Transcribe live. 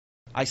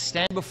I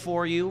stand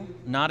before you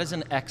not as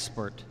an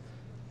expert,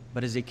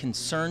 but as a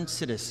concerned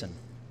citizen,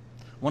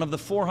 one of the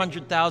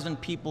 400,000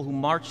 people who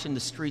marched in the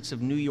streets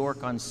of New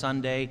York on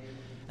Sunday,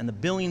 and the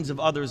billions of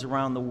others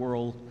around the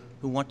world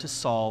who want to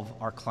solve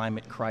our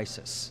climate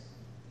crisis.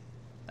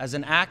 As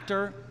an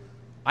actor,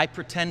 I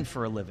pretend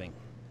for a living.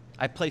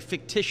 I play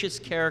fictitious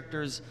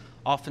characters,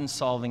 often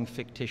solving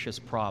fictitious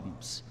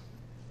problems.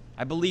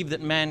 I believe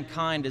that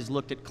mankind has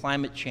looked at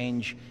climate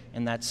change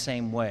in that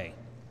same way,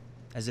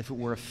 as if it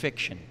were a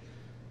fiction,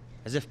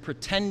 as if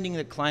pretending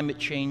that climate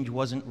change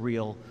wasn't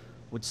real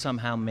would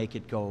somehow make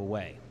it go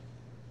away.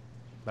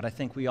 But I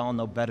think we all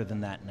know better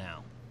than that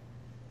now.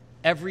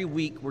 Every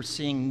week we're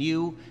seeing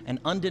new and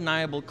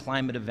undeniable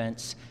climate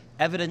events,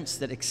 evidence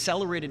that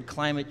accelerated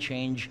climate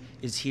change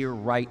is here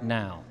right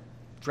now.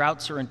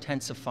 Droughts are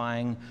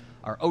intensifying,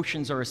 our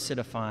oceans are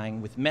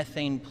acidifying, with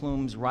methane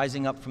plumes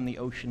rising up from the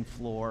ocean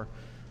floor.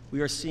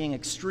 We are seeing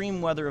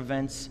extreme weather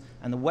events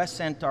and the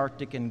West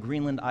Antarctic and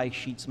Greenland ice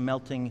sheets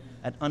melting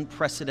at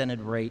unprecedented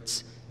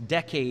rates,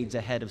 decades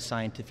ahead of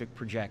scientific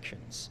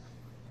projections.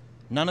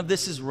 None of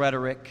this is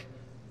rhetoric,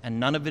 and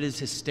none of it is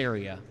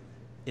hysteria.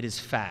 It is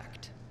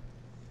fact.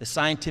 The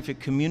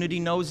scientific community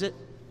knows it,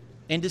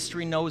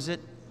 industry knows it,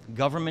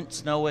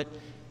 governments know it,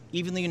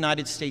 even the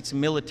United States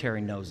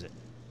military knows it.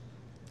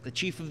 The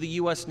chief of the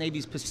U.S.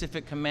 Navy's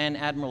Pacific Command,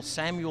 Admiral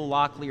Samuel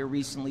Locklear,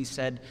 recently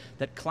said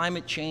that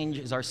climate change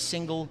is our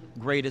single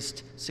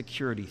greatest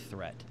security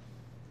threat.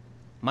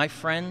 My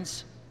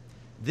friends,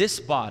 this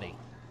body,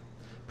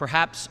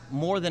 perhaps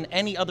more than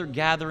any other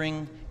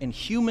gathering in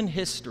human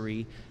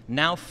history,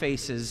 now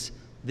faces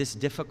this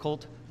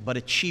difficult but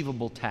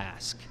achievable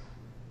task.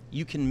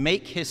 You can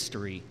make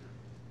history,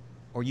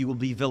 or you will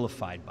be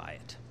vilified by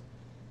it.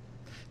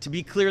 To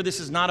be clear, this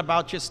is not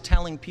about just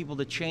telling people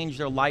to change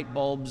their light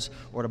bulbs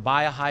or to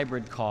buy a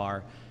hybrid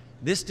car.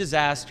 This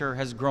disaster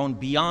has grown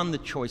beyond the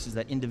choices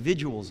that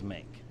individuals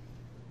make.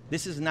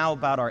 This is now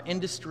about our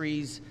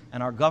industries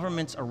and our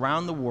governments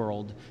around the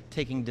world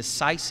taking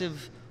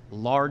decisive,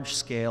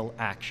 large-scale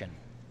action.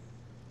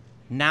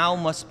 Now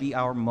must be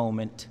our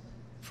moment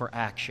for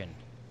action.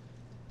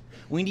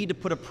 We need to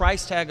put a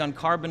price tag on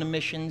carbon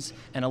emissions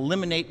and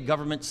eliminate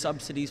government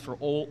subsidies for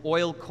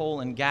oil, coal,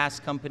 and gas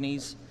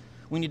companies.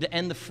 We need to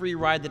end the free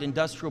ride that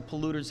industrial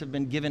polluters have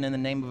been given in the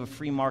name of a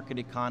free market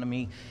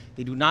economy.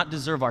 They do not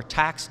deserve our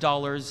tax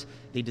dollars.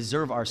 They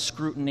deserve our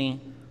scrutiny,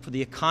 for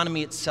the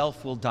economy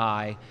itself will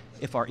die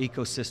if our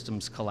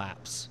ecosystems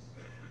collapse.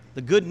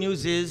 The good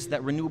news is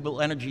that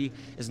renewable energy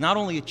is not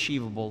only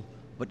achievable,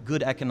 but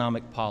good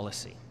economic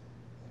policy.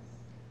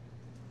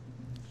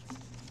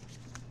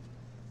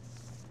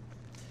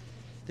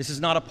 This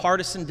is not a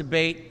partisan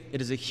debate,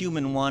 it is a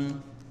human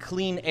one.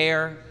 Clean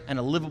air and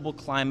a livable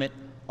climate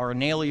are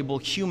inalienable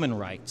human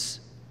rights.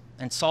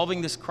 And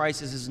solving this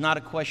crisis is not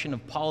a question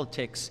of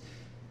politics,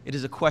 it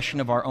is a question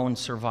of our own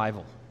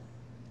survival.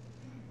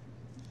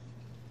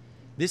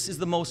 This is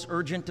the most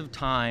urgent of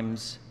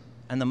times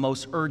and the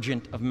most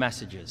urgent of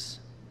messages.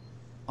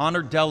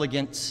 Honored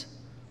delegates,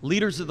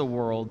 leaders of the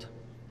world,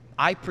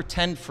 I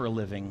pretend for a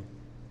living,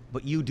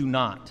 but you do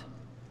not.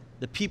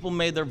 The people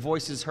made their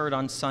voices heard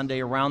on Sunday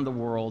around the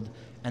world,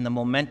 and the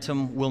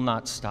momentum will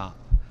not stop.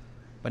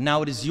 But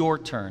now it is your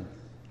turn.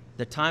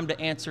 The time to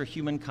answer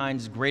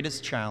humankind's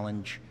greatest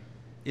challenge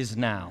is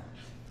now.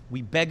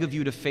 We beg of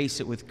you to face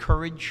it with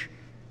courage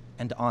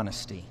and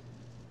honesty.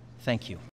 Thank you.